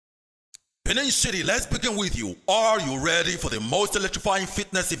Benin City, let's begin with you. Are you ready for the most electrifying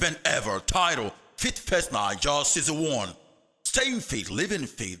fitness event ever, titled Fit Fest Naija Season 1? Staying fit, living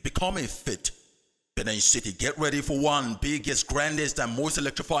fit, becoming fit. Benin City, get ready for one biggest, grandest, and most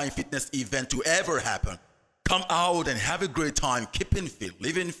electrifying fitness event to ever happen. Come out and have a great time keeping fit,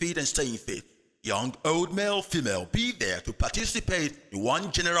 living fit, and staying fit. Young, old, male, female, be there to participate in one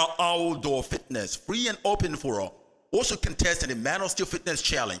general outdoor fitness, free and open for all. Also contest in the Man of Steel Fitness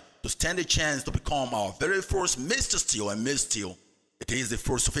Challenge to stand a chance to become our very first Mr. Steel and Miss Steel. It is the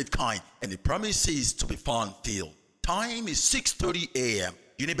first of its kind and it promises to be fun-filled. Time is 6:30 a.m.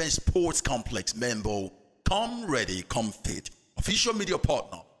 Uniben Sports Complex, Membo. Come ready, come fit. Official media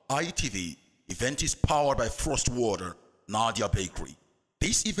partner, ITV. Event is powered by Frost Water, Naija Bakery.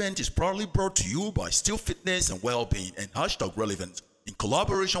 This event is proudly brought to you by Steel Fitness and Wellbeing and #Relevance in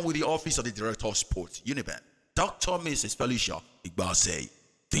collaboration with the Office of the Director of Sports, Uniben, Dr. Mrs. Felicia Igbase.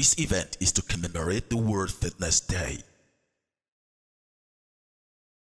 This event is to commemorate the World Fitness Day.